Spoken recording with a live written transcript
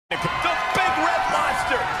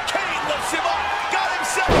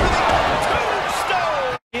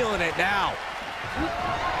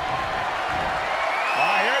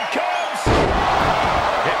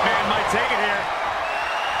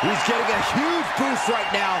huge boost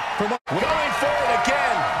right now from going for it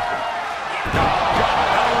again. Oh, God,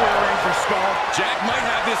 that'll rearrange your skull. Jack might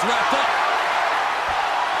have this wrapped up.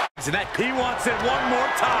 And that he wants it one more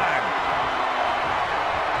time.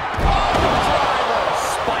 Driver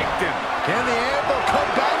Spiked him. Can the Anvil come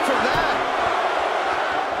back from that?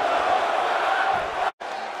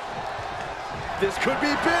 This could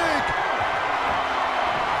be big.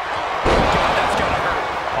 God, that's gonna hurt.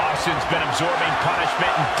 Austin's been absorbing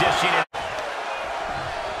punishment and dishing it.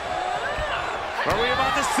 Are we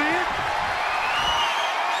about to see it?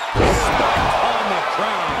 Spiked on the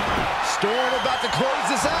crown. Storm about to close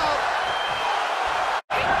this out.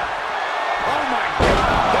 Oh, my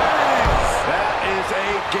God. There it is. That is a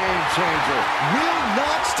game changer. Will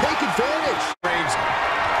Knox take advantage?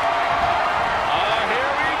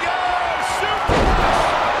 Here we go. Super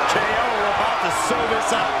KO about to sew this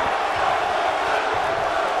up.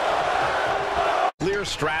 Clear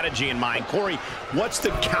strategy in mind. Corey, what's the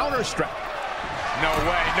counter strategy? No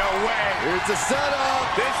way, no way. Here's the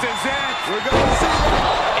setup. This is it. We're going to see it.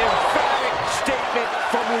 Emphatic statement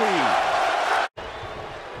from Lee.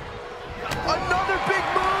 Another big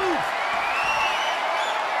move.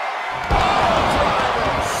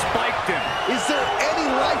 Spiked him. Is there any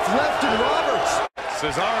life left in Roberts?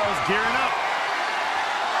 Cesaro's gearing up.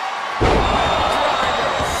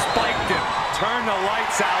 Spiked him. Turn the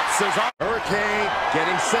lights out, Cesaro. Hurricane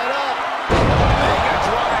getting set up. Mega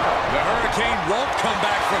driver. The Hurricane won't come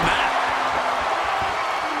back from that.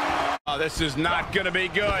 Oh, this is not going to be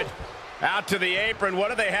good. Out to the apron. What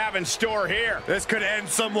do they have in store here? This could end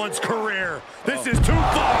someone's career. This is too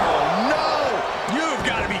far. Oh, no. You've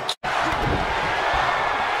got to be...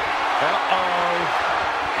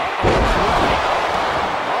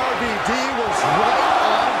 RVD was right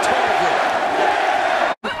on target.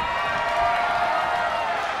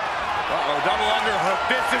 Double underhook.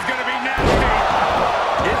 This is going to be nasty.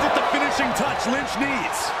 Is it the finishing touch Lynch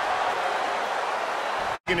needs?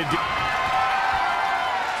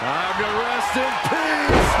 Time to rest in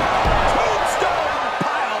peace. Tombstone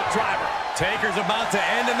pile driver. Taker's about to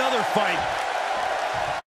end another fight.